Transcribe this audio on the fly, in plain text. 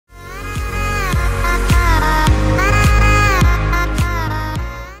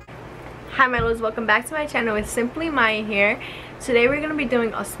Hi my loves, welcome back to my channel. It's Simply Maya here. Today we're going to be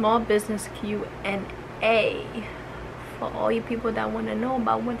doing a small business Q&A for all you people that want to know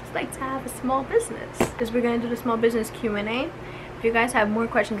about what it's like to have a small business. Because we're going to do the small business Q&A. If you guys have more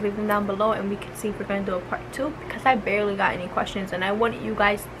questions, leave them down below and we can see if we're going to do a part 2, because I barely got any questions and I want you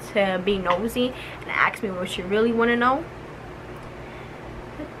guys to be nosy and ask me what you really want to know.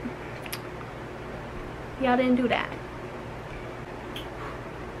 Y'all didn't do that.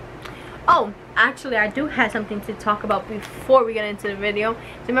 Oh, actually I do have something to talk about before we get into the video.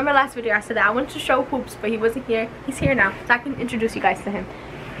 So remember last video I said that I wanted to show Hoops, but he wasn't here. He's here now, so I can introduce you guys to him.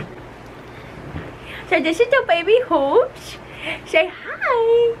 So this is the baby Hoops. Say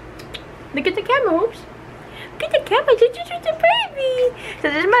hi. Look at the camera, Hoops. Look at the camera. This is the baby. So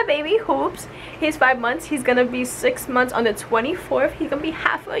this is my baby Hoops. He's 5 months. He's gonna be 6 months on the 24th. He's gonna be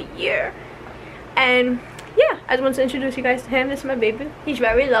half a year. And yeah, I just want to introduce you guys to him. This is my baby. He's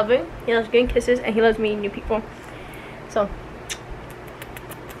very loving. He loves getting kisses and he loves meeting new people. So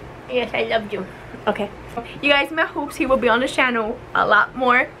yes, I love you. Okay, you guys met Hoops. He will be on the channel a lot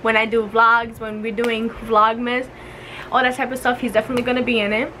more when I do vlogs, when we're doing vlogmas, all that type of stuff. He's definitely gonna be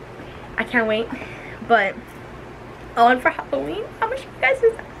in it. I can't wait. But on for Halloween, how much you guys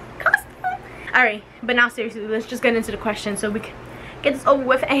is that costume? Alright, but now seriously, let's just get into the questions so we can get this over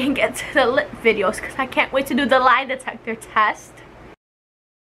with and get to the lit videos, because I can't wait to do the lie detector test.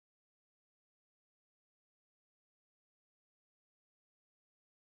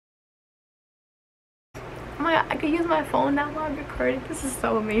 Oh my god, I could use my phone now while I'm recording. This is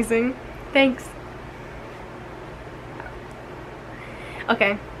so amazing. Thanks.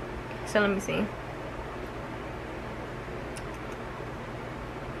 Okay, so let me see.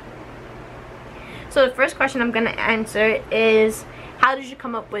 So the first question I'm gonna answer is, how did you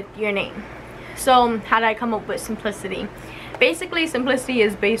come up with your name? So how did I come up with Simplicity? Basically, Simplicity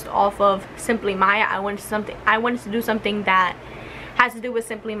is based off of Simply Maya. I wanted to do something that has to do with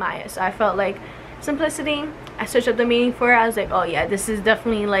Simply Maya. So I felt like Simplicity, I searched up the meaning for it. I was like, oh yeah, this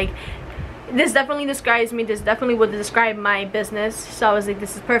definitely describes me. This definitely would describe my business. So I was like,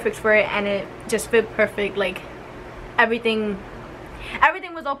 this is perfect for it, and it just fit perfect. Like everything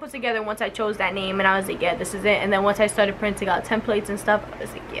was all put together once I chose that name, and I was like, yeah, this is it. And then once I started printing out templates and stuff, I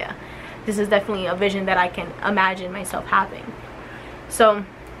was like, yeah, this is definitely a vision that I can imagine myself having. So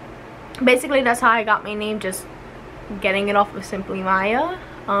basically that's how I got my name, just getting it off of Simply Maya.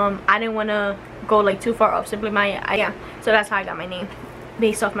 I didn't want to go like too far off Simply Maya. Yeah, so that's how I got my name,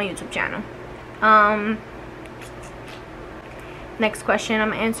 based off my YouTube channel. Next question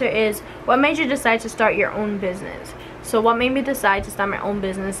I'm gonna answer is, what made you decide to start your own business? So what made me decide to start my own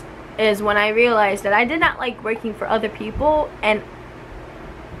business is when I realized that I did not like working for other people, and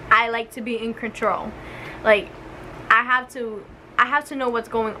I like to be in control. Like I have to know what's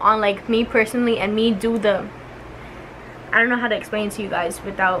going on, like me personally, and me do the, I don't know how to explain to you guys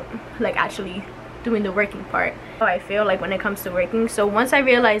without like actually doing the working part. How I feel like when it comes to working. So once I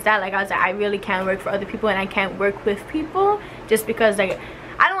realized that, like I was like, I really can't work for other people, and I can't work with people just because like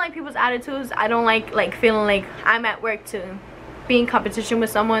I don't like people's attitudes. I don't like feeling like I'm at work to be in competition with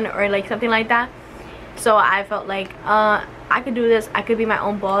someone or like something like that. So I felt like I could do this. I could be my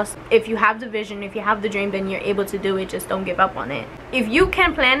own boss. If you have the vision, if you have the dream, then you're able to do it. Just don't give up on it. If you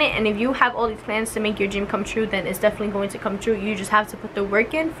can plan it, and if you have all these plans to make your dream come true, then it's definitely going to come true. You just have to put the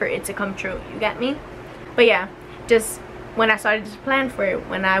work in for it to come true. You get me? But yeah, just when I started to plan for it,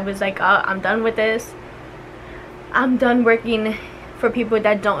 when I was like, I'm done with this. I'm done working for people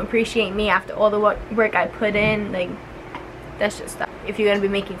that don't appreciate me after all the work I put in. Like, that's just stuff. If you're gonna be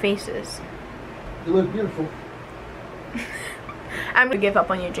making faces, you look beautiful. I'm gonna give up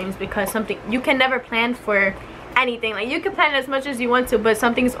on your dreams, because something, you can never plan for anything. Like you can plan as much as you want to, but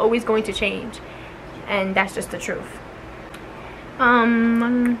something's always going to change, and that's just the truth.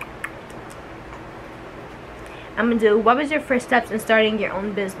 I'm gonna do, what was your first steps in starting your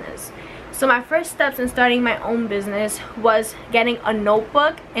own business? So my first steps in starting my own business was getting a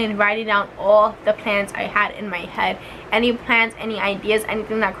notebook and writing down all the plans I had in my head. Any plans, any ideas,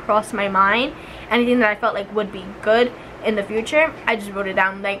 anything that crossed my mind, anything that I felt like would be good in the future, I just wrote it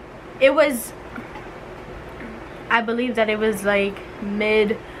down. Like it was, I believe that it was like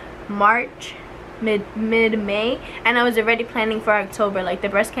mid-March, mid-May, and I was already planning for October, like the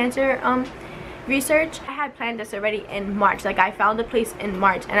breast cancer research. I had planned this already in March. Like I found the place in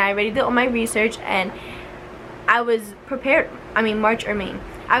March and I already did all my research, and I was prepared. I mean March or May,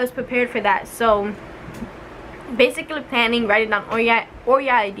 I was prepared for that. So basically planning, writing down all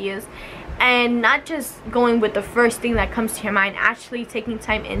your ideas, and not just going with the first thing that comes to your mind, actually taking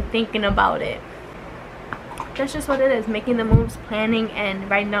time and thinking about it. that's just what it is, making the moves, planning, and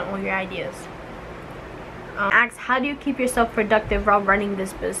writing down all your ideas. Ask, how do you keep yourself productive while running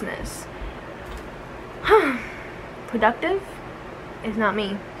this business? Productive is not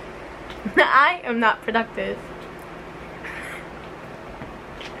me. I am not productive.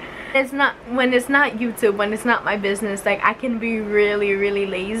 It's not, when it's not YouTube, when it's not my business, like I can be really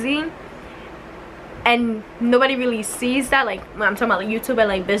lazy, and nobody really sees that. Like when I'm talking about like YouTube and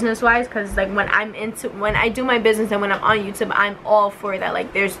like business wise, because like when I do my business and when I'm on YouTube, I'm all for that.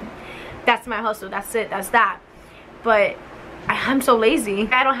 Like that's my hustle, that's it, that's that. But I'm so lazy.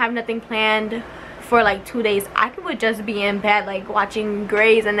 I don't have nothing planned for like 2 days. I would just be in bed like watching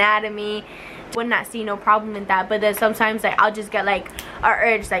Grey's Anatomy. Would not see no problem in that. But then sometimes like I'll just get like a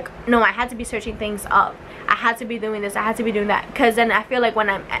urge, like no, I had to be searching things up, I had to be doing this, I had to be doing that, because then I feel like when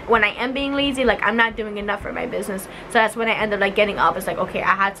I am being lazy, like I'm not doing enough for my business. So that's when I end up like getting up. It's like, okay,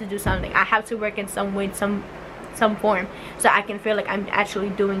 I had to do something, I have to work in some way, some form, so I can feel like I'm actually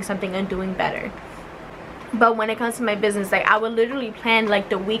doing something and doing better. But when it comes to my business, like I would literally plan like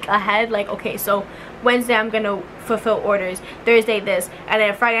the week ahead. Like, okay, so Wednesday I'm gonna fulfill orders, Thursday this, and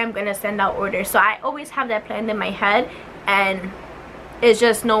then Friday I'm gonna send out orders. So I always have that planned in my head, and it's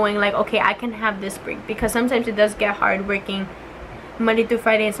just knowing like, okay, I can have this break, because sometimes it does get hard working Monday through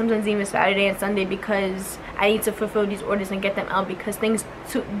Friday, and sometimes even Saturday and Sunday, because I need to fulfill these orders and get them out, because things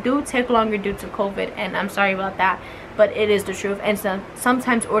do take longer due to COVID, and I'm sorry about that, but it is the truth. And so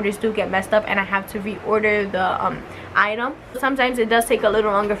sometimes orders do get messed up and I have to reorder the item. Sometimes it does take a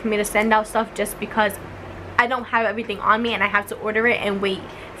little longer for me to send out stuff, just because I don't have everything on me and I have to order it and wait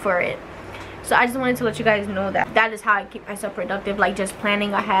for it. So I just wanted to let you guys know that that is how I keep myself productive, like just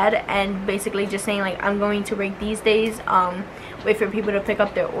planning ahead and basically just saying like, I'm going to work these days, wait for people to pick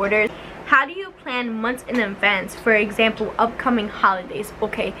up their orders. How do you plan months in advance, for example upcoming holidays?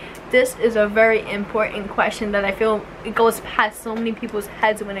 Okay, this is a very important question that I feel it goes past so many people's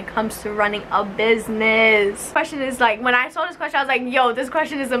heads when it comes to running a business. Question is like, when I saw this question I was like, yo, this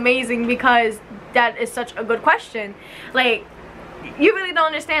question is amazing, because that is such a good question. Like, you really don't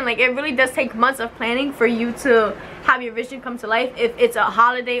understand, like it really does take months of planning for you to have your vision come to life, if it's a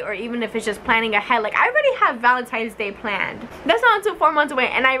holiday or even if it's just planning ahead. Like I already have Valentine's Day planned, that's not until 4 months away,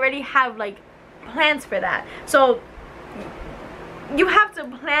 and I already have like plans for that. So you have to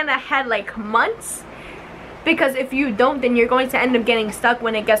plan ahead like months, because if you don't, then you're going to end up getting stuck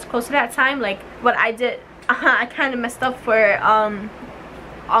when it gets close to that time. Like what I did, I kind of messed up for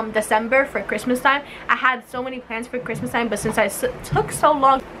December, for Christmas time. I had so many plans for Christmas time, but since I took so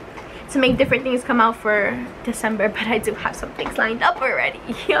long to make different things come out for December, but I do have some things lined up already.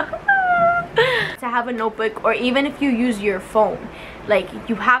 To have a notebook, or even if you use your phone, like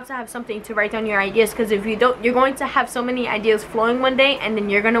you have to have something to write down your ideas, because if you don't, you're going to have so many ideas flowing one day, and then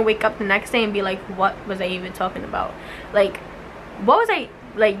you're gonna wake up the next day and be like, what was I even talking about? Like, what was I,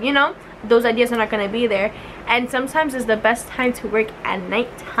 like, you know, those ideas are not gonna be there. And sometimes it's the best time to work at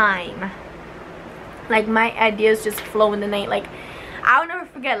nighttime. Like my ideas just flow in the night. Like I'll never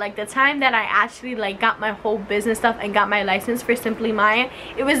forget like the time that I actually like got my whole business stuff and got my license for Simply Maya.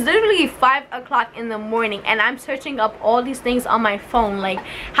 It was literally 5 o'clock in the morning, and I'm searching up all these things on my phone, like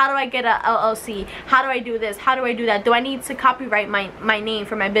how do I get a LLC, how do I do this, how do I do that, do I need to copyright my name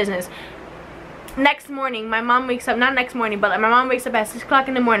for my business. Next morning, my mom wakes up, not next morning, but like my mom wakes up at 6 o'clock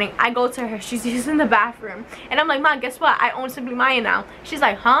in the morning. I go to her, she's using the bathroom, and I'm like, Mom, guess what, I own Simply Maya now. She's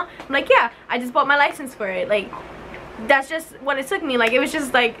like, huh? I'm like, yeah, I just bought my license for it. Like that's just what it took me. Like it was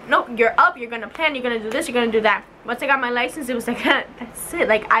just like, nope, you're up, you're gonna plan, you're gonna do this, you're gonna do that. Once I got my license, it was like that's it.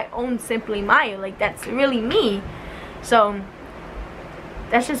 Like I own Simply Maya, like that's really me. So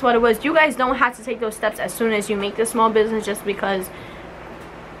that's just what it was. You guys don't have to take those steps as soon as you make the small business, just because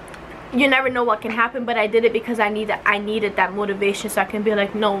you never know what can happen. But I did it because I needed that motivation, so I can be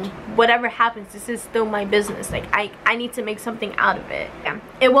like, no, whatever happens, this is still my business. Like I need to make something out of it. Yeah,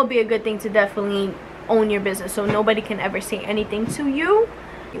 it will be a good thing to definitely own your business, so nobody can ever say anything to you.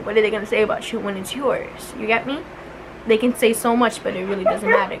 What are they gonna say about you when it's yours? You get me? They can say so much, but it really doesn't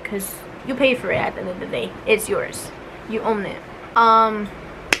matter, because you paid for it at the end of the day. It's yours, you own it.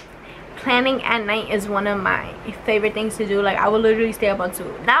 Planning at night is one of my favorite things to do. Like I will literally stay up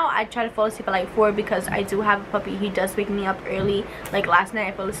until, now I try to fall asleep at like 4, because I do have a puppy. He does wake me up early. Like last night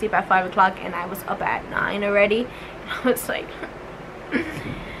I fell asleep at 5 o'clock and I was up at 9 already. I was like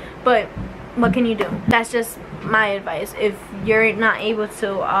but what can you do? That's just my advice. If you're not able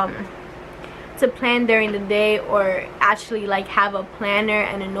to plan during the day, or actually like have a planner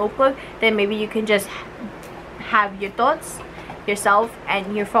and a notebook, then maybe you can just have your thoughts, yourself,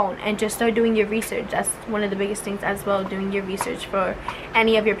 and your phone, and just start doing your research. That's one of the biggest things as well, doing your research for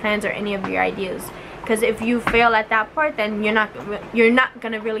any of your plans or any of your ideas. because if you fail at that part, then you're not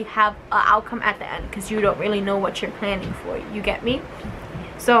gonna really have an outcome at the end, because you don't really know what you're planning for. You get me?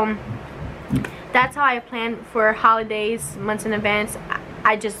 So that's how I plan for holidays months in advance.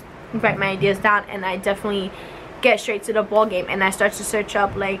 I just write my ideas down, and I definitely get straight to the ball game, and I start to search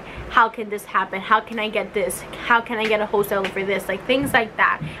up, like, how can this happen, how can I get this, how can I get a wholesaler for this, like things like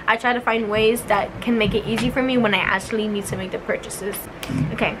that. I try to find ways that can make it easy for me when I actually need to make the purchases.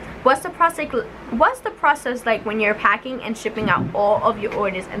 Okay, what's the process like when you're packing and shipping out all of your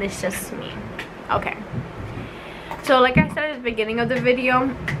orders and it's just me? Okay, so like I said at the beginning of the video,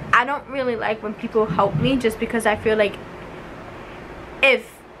 I don't really like when people help me, just because I feel like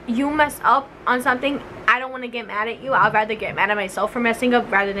if you mess up on something, I don't want to get mad at you. I'd rather get mad at myself for messing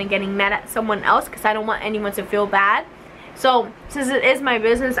up rather than getting mad at someone else, because I don't want anyone to feel bad. So since it is my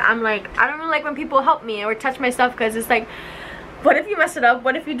business, I'm like, I don't really like when people help me or touch my stuff, because it's like, what if you mess it up?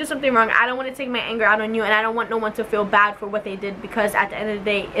 What if you do something wrong? I don't want to take my anger out on you, and I don't want no one to feel bad for what they did, because at the end of the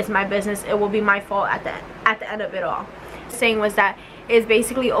day, it's my business. It will be my fault at the end of it all. The saying was that it's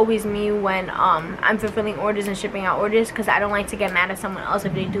basically always me when I'm fulfilling orders and shipping out orders, because I don't like to get mad at someone else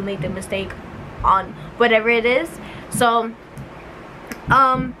if they do make the mistake on whatever it is. So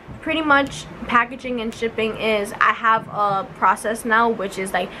pretty much packaging and shipping is, I have a process now, which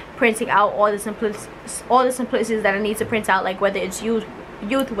is like printing out all the simplicities that I need to print out, like whether it's youth,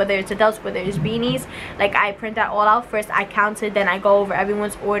 whether it's adults, whether it's beanies. Like I print that all out first, I count it, then I go over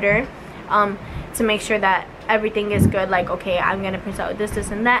everyone's order to make sure that everything is good. Like, okay, I'm gonna print out this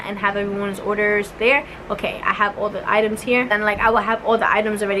and that and have everyone's orders there. Okay, I have all the items here, and like I will have all the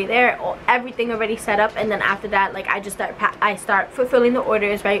items already there, everything already set up, and then after that, like I start fulfilling the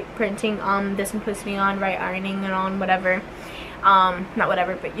orders, right, printing the simplicity on, right, ironing it on, whatever, not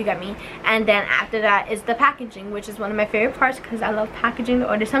whatever, but you get me. And then after that is the packaging, which is one of my favorite parts, because I love packaging the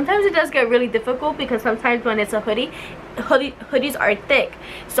order. Sometimes it does get really difficult, because sometimes when it's a hoodies are thick,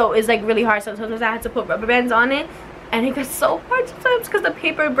 so it's like really hard. Sometimes I had to put rubber bands on it, and it gets so hard sometimes because the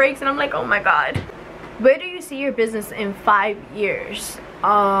paper breaks, and I'm like, oh my god. Where do you see your business in 5 years?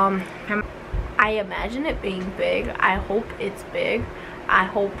 I imagine it being big. I hope it's big. I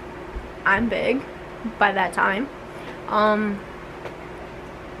hope I'm big by that time.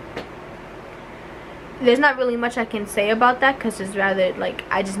 There's not really much I can say about that, because it's rather like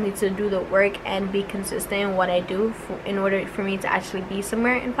I just need to do the work and be consistent in what I do in order for me to actually be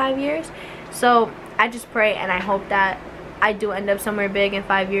somewhere in 5 years. So I just pray and I hope that I do end up somewhere big in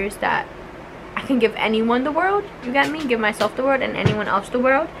 5 years, that I can give anyone the world, you got me, give myself the world and anyone else the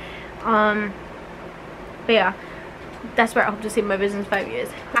world. But yeah, that's where I hope to see my business in 5 years.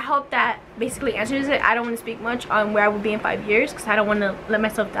 I hope that basically answers it. I don't want to speak much on where I will be in 5 years, because I don't want to let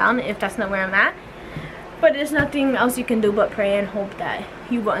myself down if that's not where I'm at. But there's nothing else you can do but pray and hope that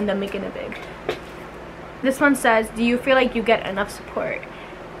you will end up making it big. This one says, do you feel like you get enough support?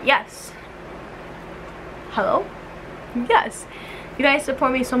 Yes. Hello? Yes. You guys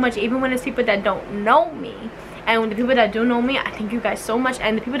support me so much, even when it's people that don't know me. And when the people that do know me, I thank you guys so much.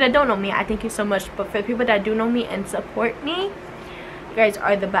 And the people that don't know me, I thank you so much. But for the people that do know me and support me, you guys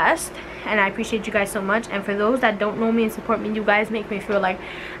are the best, and I appreciate you guys so much. And for those that don't know me and support me, you guys make me feel like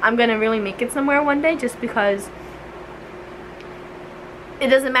I'm gonna really make it somewhere one day, just because it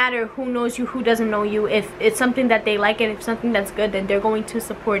doesn't matter who knows you, who doesn't know you. If it's something that they like and if something that's good, then they're going to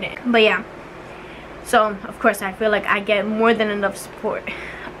support it. But yeah, so of course I feel like I get more than enough support,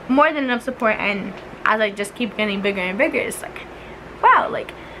 and as I just keep getting bigger and bigger, it's like, wow,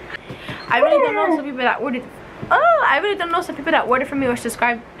 like I really don't know some people that ordered. Oh, I really don't know some people that order from me or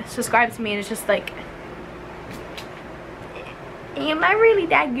subscribe to me, and it's just like, am I really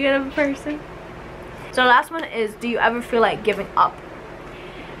that good of a person? So the last one is, do you ever feel like giving up?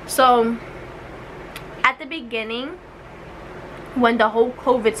 So at the beginning, when the whole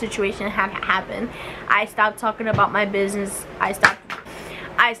COVID situation had happened, I stopped talking about my business. I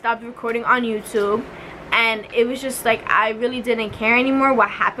stopped recording on YouTube. And it was just like, I really didn't care anymore what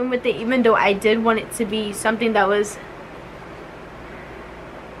happened with it, even though I did want it to be something that was,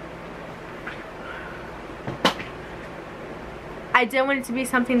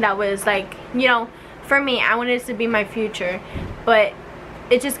 like, you know, for me, I wanted it to be my future. But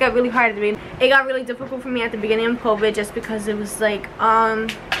it just got really hard at the beginning. It got really difficult for me at the beginning of COVID, just because it was like,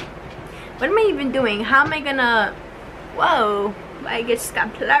 what am I even doing? How am I gonna, whoa, I just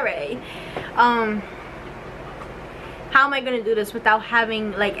got blurry. How am I gonna do this without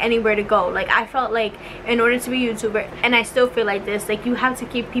having like anywhere to go? Like, I felt like in order to be a YouTuber, and I still feel like this, like you have to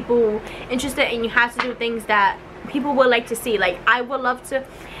keep people interested, and you have to do things that people would like to see. Like, I would love to,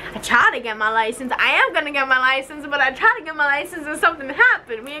 I try to get my license. I am gonna get my license, but I try to get my license and something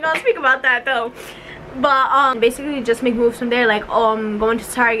happened. We ain't gonna speak about that though. But basically just make moves from there, like going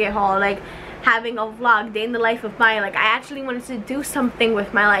to Target haul, like having a vlog, day in the life of Maya. Like I actually wanted to do something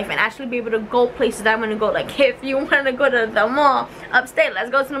with my life and actually be able to go places that I want to go. Like if you want to go to the mall upstate, let's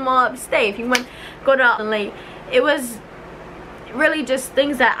go to the mall upstate. If you want to go to like, it was really just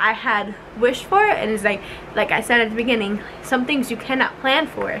things that I had wished for. And it's like I said at the beginning, some things you cannot plan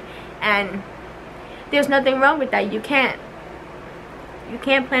for, and there's nothing wrong with that. You can't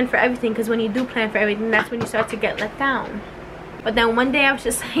plan for everything, because when you do plan for everything, that's when you start to get let down. But then one day I was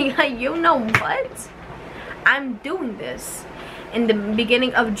just like, you know what, I'm doing this. In the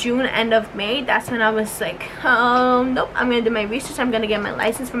beginning of June, end of May, that's when I was like, nope, I'm gonna do my research, I'm gonna get my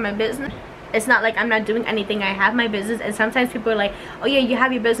license for my business. It's not like I'm not doing anything, I have my business. And sometimes people are like, oh yeah, you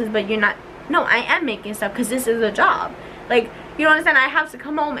have your business but you're not. No, I am making stuff, because this is a job. Like, you don't understand, I have to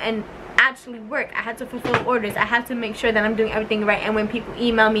come home and actually work. I had to fulfill orders. I have to make sure that I'm doing everything right. And when people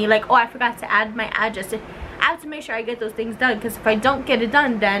email me like, oh, I forgot to add my address, I have to make sure I get those things done, because if I don't get it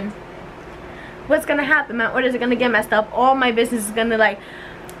done, then what's gonna happen? My orders are gonna get messed up. All my business is gonna like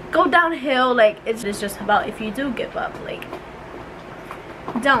go downhill. Like it's just about, if you do give up, like,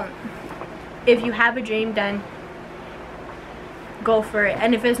 don't. If you have a dream, then go for it.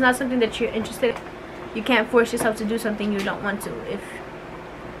 And if it's not something that you're interested in, you can't force yourself to do something you don't want to if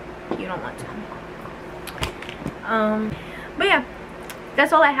you don't want to. But yeah,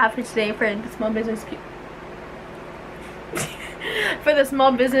 that's all I have for today for the small business for the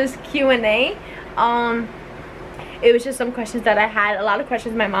small business Q&A. It was just some questions that I had, a lot of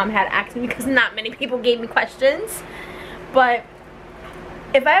questions my mom had asked me, because not many people gave me questions. But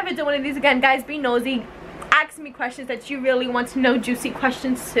if I ever do one of these again, guys, be nosy, ask me questions that you really want to know, juicy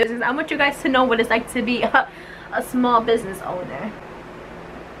questions. I want you guys to know what it's like to be a small business owner.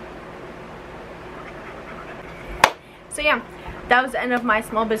 So yeah, that was the end of my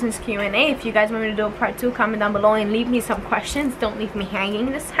small business Q&A. If you guys want me to do a part 2, comment down below and leave me some questions. Don't leave me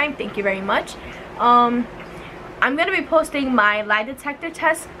hanging this time. Thank you very much. I'm gonna be posting my lie detector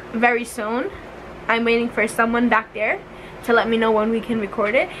test very soon. I'm waiting for someone back there to let me know when we can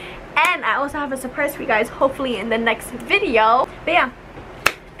record it. And I also have a surprise for you guys, hopefully in the next video. But yeah,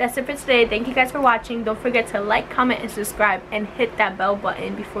 that's it for today. Thank you guys for watching. Don't forget to like, comment, and subscribe, and hit that bell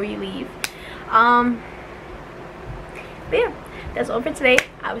button before you leave. But yeah, that's all for today.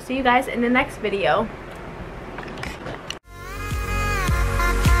 I will see you guys in the next video.